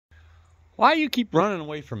Why do you keep running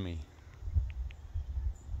away from me?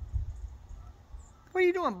 What are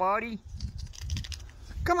you doing, buddy?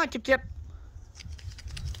 Come on, Chip Chip.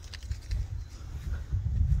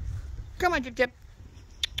 Come on, Chip Chip.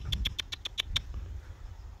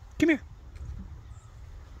 Come here.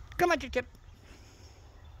 Come on, Chip Chip.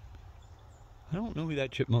 I don't know who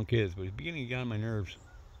that chipmunk is, but he's beginning to get on my nerves.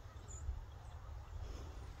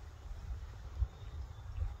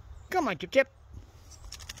 Come on, Chip Chip.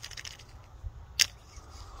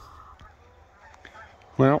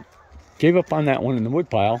 Well, gave up on that one in the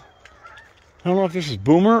woodpile. I don't know if this is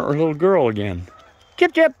Boomer or little girl again.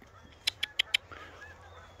 Chip Chip.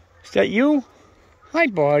 Is that you? Hi,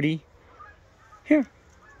 buddy. Here.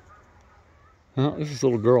 Oh, this is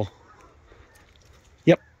little girl.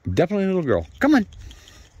 Yep, definitely little girl. Come on.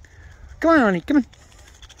 Come on, honey. Come on.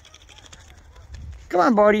 Come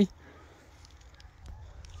on, buddy.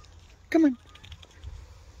 Come on.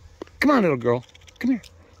 Come on, little girl. Come here.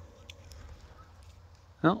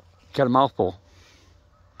 Oh, got a mouthful.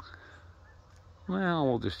 Well,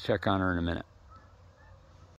 we'll just check on her in a minute.